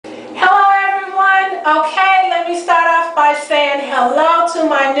Okay, let me start off by saying hello to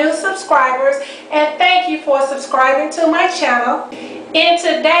my new subscribers and thank you for subscribing to my channel. In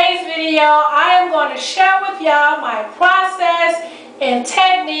today's video, I am going to share with y'all my process and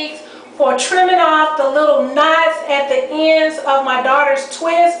techniques for trimming off the little knots at the ends of my daughter's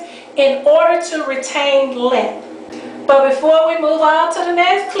twist in order to retain length. But before we move on to the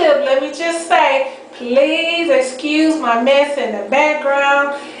next clip, let me just say, please excuse my mess in the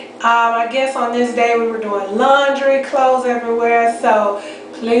background. I guess on this day we were doing laundry, clothes everywhere, so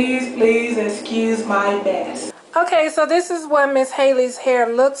please excuse my mess. Okay, so this is what Miss Haley's hair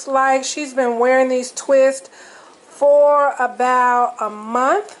looks like. She's been wearing these twists for about a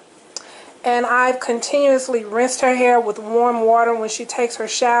month, and I've continuously rinsed her hair with warm water when she takes her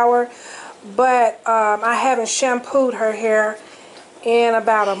shower, but I haven't shampooed her hair in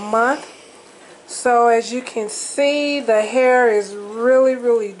about a month. So as you can see, the hair is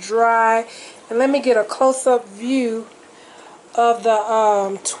really dry. And let me get a close-up view of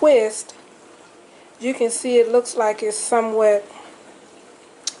the twist. You can see it looks like it's somewhat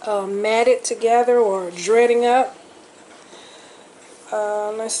matted together or dreading up.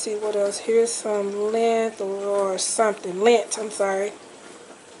 Let's see what else. Here's some length or something. Length, I'm sorry.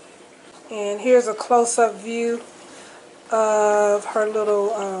 And here's a close-up view of her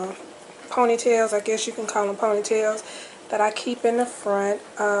little ponytails, I guess you can call them ponytails, that I keep in the front.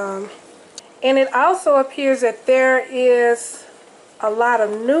 And it also appears that there is a lot of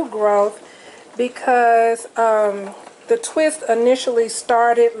new growth because the twist initially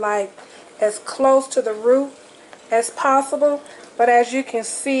started like as close to the root as possible, but as you can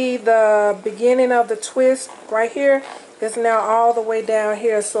see, the beginning of the twist right here is now all the way down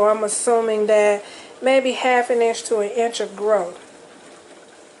here, so I'm assuming that maybe ½ an inch to 1 inch of growth.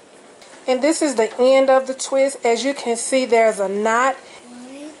 And this is the end of the twist. As you can see, there's a knot.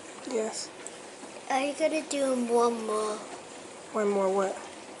 Mommy? Yes. Are you gonna do one more? One more what?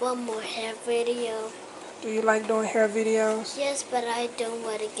 One more hair video. Do you like doing hair videos? Yes, but I don't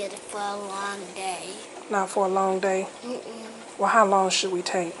want to get it for a long day. Not for a long day? Well, how long should we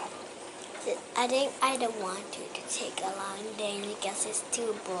take? I think I don't want to take a long day because it's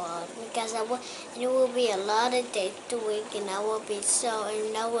too broad. Because it will be a lot of days doing, and I will be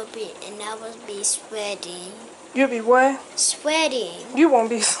I will be sweating. You'll be what? Sweating. You won't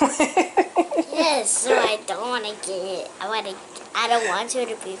be sweating. Yes, so I don't want to get it. I don't want you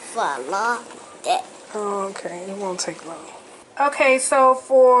to be for a long day. Oh, okay, it won't take long. Okay, so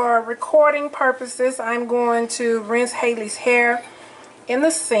for recording purposes, I'm going to rinse Haley's hair in the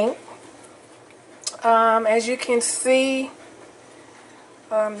sink. As you can see,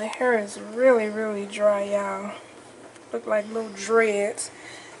 the hair is really dry, y'all. Look like little dreads.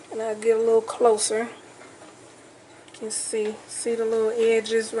 And I'll get a little closer. You can see the little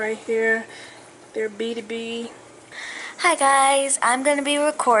edges right here. They're B2B. Hi guys, I'm going to be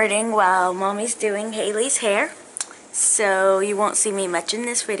recording while Mommy's doing Haley's hair. So you won't see me much in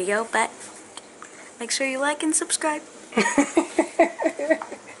this video, but make sure you like and subscribe.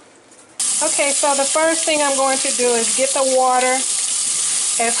 Okay, so the first thing I'm going to do is get the water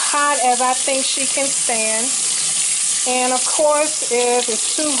as hot as I think she can stand. And of course, if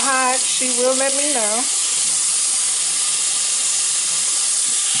it's too hot, she will let me know.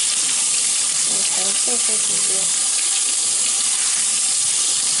 Okay, I think this is good.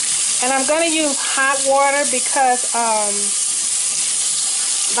 And I'm going to use hot water because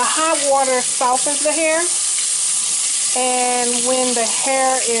the hot water softens the hair. And when the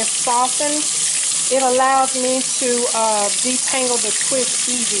hair is softened, it allows me to detangle the twist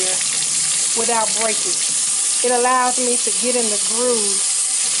easier without breaking. It allows me to get in the groove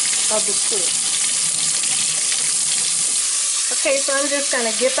of the twist. Okay, so I'm just going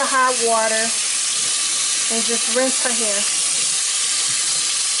to get the hot water and just rinse her hair.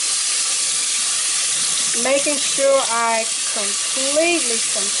 Making sure I completely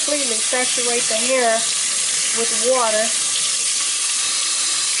saturate the hair with water,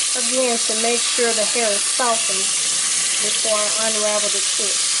 again, to make sure the hair is softened before I unravel the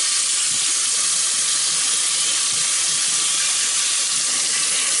twist.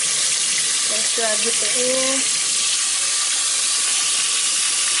 Make sure I get the end.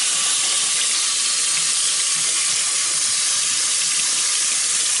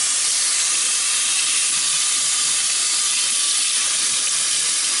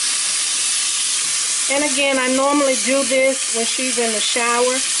 And again, I normally do this when she's in the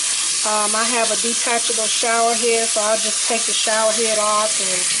shower. I have a detachable shower head, so I'll just take the shower head off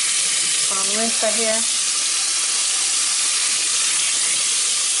and rinse her hair.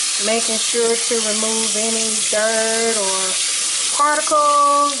 Making sure to remove any dirt or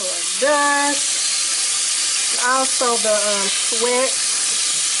particles or dust. also the sweat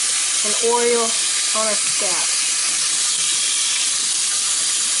and oil on her scalp.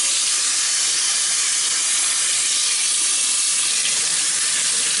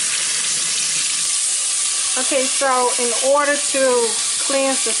 Okay, so in order to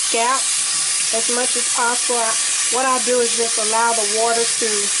cleanse the scalp as much as possible, what I do is just allow the water to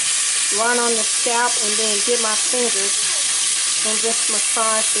run on the scalp and then get my fingers and just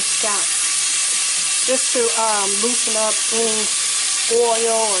massage the scalp just to loosen up any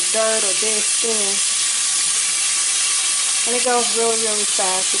oil or dirt or dead skin. And it goes really, really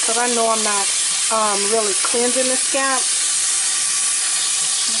fast because I know I'm not really cleansing the scalp.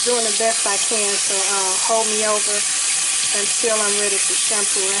 Doing the best I can to hold me over until I'm ready to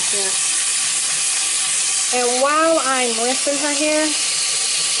shampoo her hair. And while I'm rinsing her hair,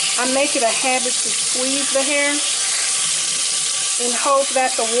 I make it a habit to squeeze the hair in hope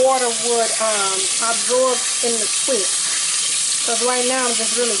that the water would absorb in the twist. Because right now I'm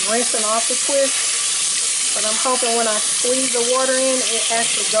just really rinsing off the twist. But I'm hoping when I squeeze the water in, it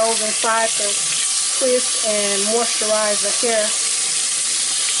actually goes inside the twist and moisturize the hair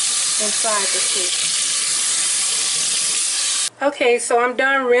inside the twist. Okay, so I'm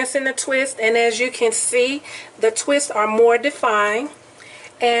done rinsing the twist, and as you can see, the twists are more defined,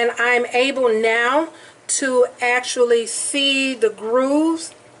 and I'm able now to actually see the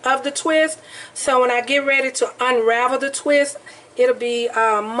grooves of the twist. So when I get ready to unravel the twist, it'll be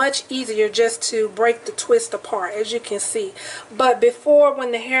much easier just to break the twist apart, as you can see. But before,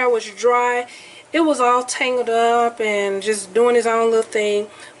 when the hair was dry, it was all tangled up and just doing its own little thing.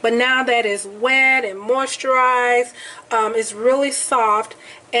 But now that it's wet and moisturized, it's really soft,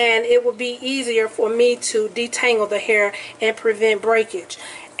 and it will be easier for me to detangle the hair and prevent breakage.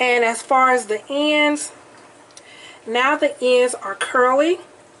 And as far as the ends, now the ends are curly.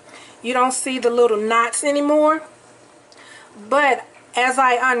 You don't see the little knots anymore. But as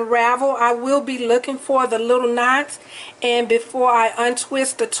I unravel, I will be looking for the little knots. And before I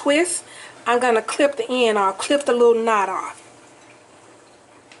untwist the twist, I'm going to clip the end off, clip the little knot off.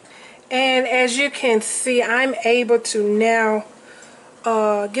 And as you can see, I'm able to now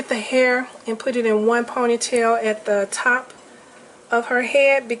get the hair and put it in one ponytail at the top of her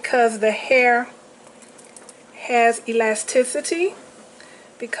head, because the hair has elasticity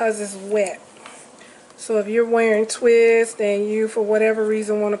because it's wet. So if you're wearing twists and you, for whatever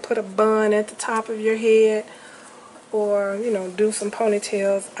reason, want to put a bun at the top of your head, or, you know, do some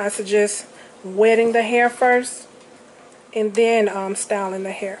ponytails, I suggest wetting the hair first and then styling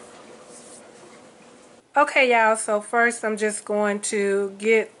the hair. Okay, y'all, so first I'm just going to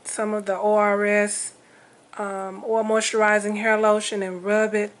get some of the ORS oil moisturizing hair lotion and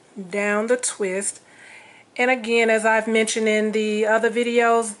rub it down the twist. And again, as I've mentioned in the other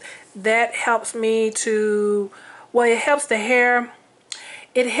videos, that helps me to, well, it helps the hair.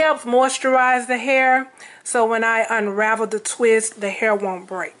 It helps moisturize the hair, so when I unravel the twist, the hair won't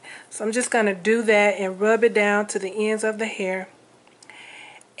break. So I'm just going to do that and rub it down to the ends of the hair.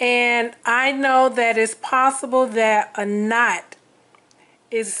 And I know that it's possible that a knot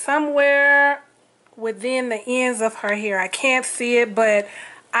is somewhere within the ends of her hair. I can't see it, but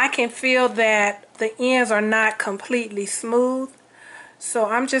I can feel that the ends are not completely smooth. So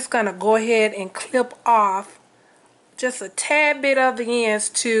I'm just going to go ahead and clip off just a tad bit of the ends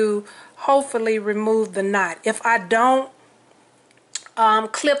to hopefully remove the knot. If I don't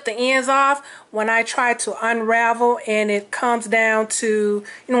clip the ends off, when I try to unravel and it comes down to,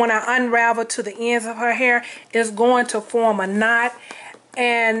 you know, when I unravel to the ends of her hair, it's going to form a knot,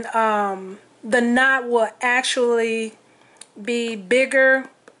 and the knot will actually be bigger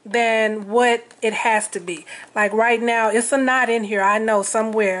than what it has to be. Like right now, it's a knot in here, I know,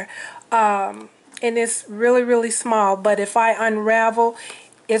 somewhere. And it's really, really small, but if I unravel,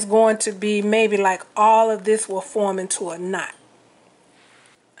 it's going to be maybe like all of this will form into a knot.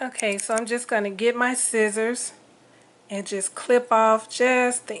 Okay, so I'm just going to get my scissors and just clip off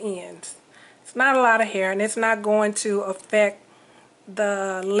just the ends. It's not a lot of hair, and it's not going to affect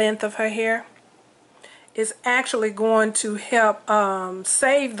the length of her hair. It's actually going to help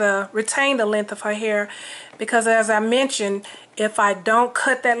retain the length of her hair, because as I mentioned, if I don't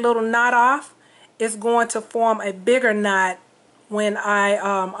cut that little knot off, it's going to form a bigger knot when I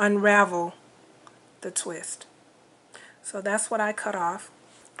unravel the twist. So that's what I cut off.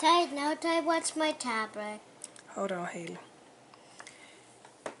 Now watch my tablet. Hold on, Haley.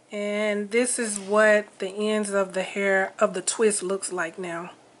 And this is what the ends of the hair of the twist looks like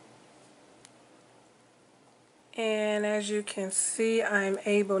now. And as you can see, I'm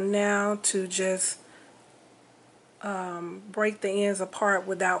able now to just break the ends apart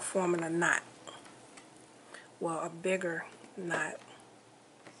without forming a knot. well, a bigger knot.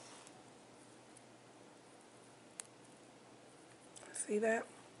 See that?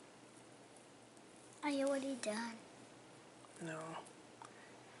 Are you already done? No.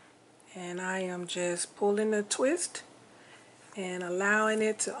 And I am just pulling the twist and allowing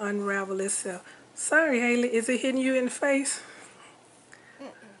it to unravel itself. Sorry, Haley, is it hitting you in the face?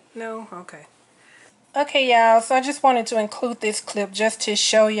 No? Okay. Okay, y'all, so I just wanted to include this clip just to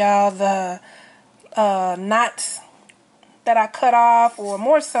show y'all the knots that I cut off, or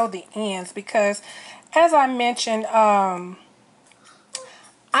more so the ends, because as I mentioned, I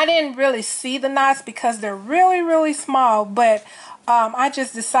didn't really see the knots because they're really small, but I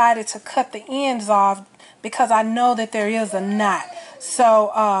just decided to cut the ends off because I know that there is a knot.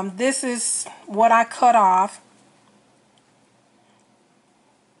 So this is what I cut off.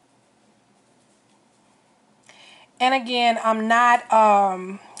 And again, I'm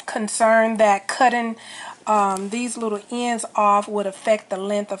not concerned that cutting these little ends off would affect the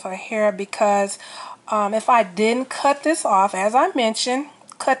length of her hair, because if I didn't cut this off, as I mentioned,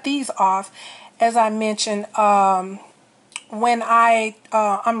 cut these off, as I mentioned, when I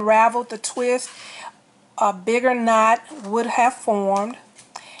unraveled the twist, a bigger knot would have formed.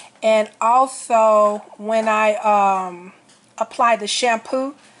 And also when I applied the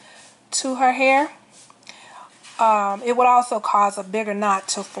shampoo to her hair, it would also cause a bigger knot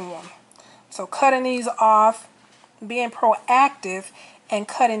to form. So cutting these off, being proactive and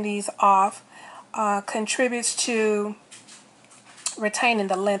cutting these off contributes to retaining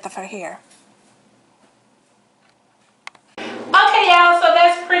the length of her hair. Okay, y'all, so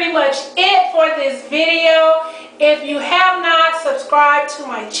that's pretty much it for this video. If you have not subscribed to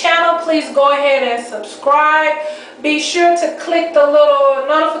my channel, please go ahead and subscribe. Be sure to click the little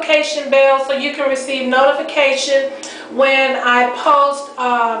notification bell so you can receive notification when I post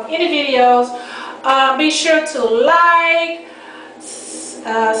any videos. Be sure to like,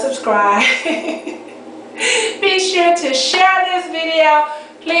 subscribe. Be sure to share this video.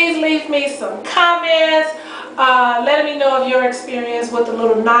 Please leave me some comments. Let me know of your experience with the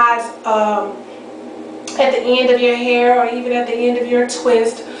little knots at the end of your hair, or even at the end of your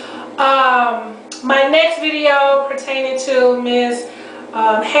twist. My next video pertaining to Miss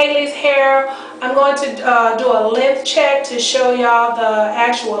Haley's hair, I'm going to do a length check to show y'all the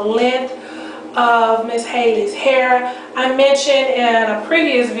actual length of Miss Haley's hair. I mentioned in a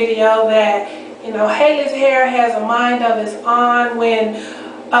previous video that, you know, Haley's hair has a mind of its own. When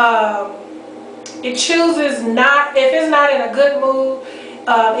it chooses not, if it's not in a good mood,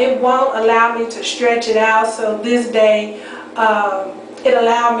 it won't allow me to stretch it out. So this day it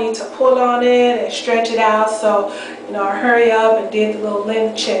allowed me to pull on it and stretch it out. So, you know, I hurry up and did the little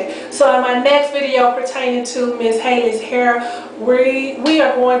length check. So in my next video pertaining to Miss Haley's hair, we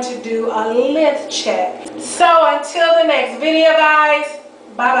are going to do a length check. So until the next video, guys,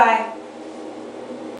 bye bye.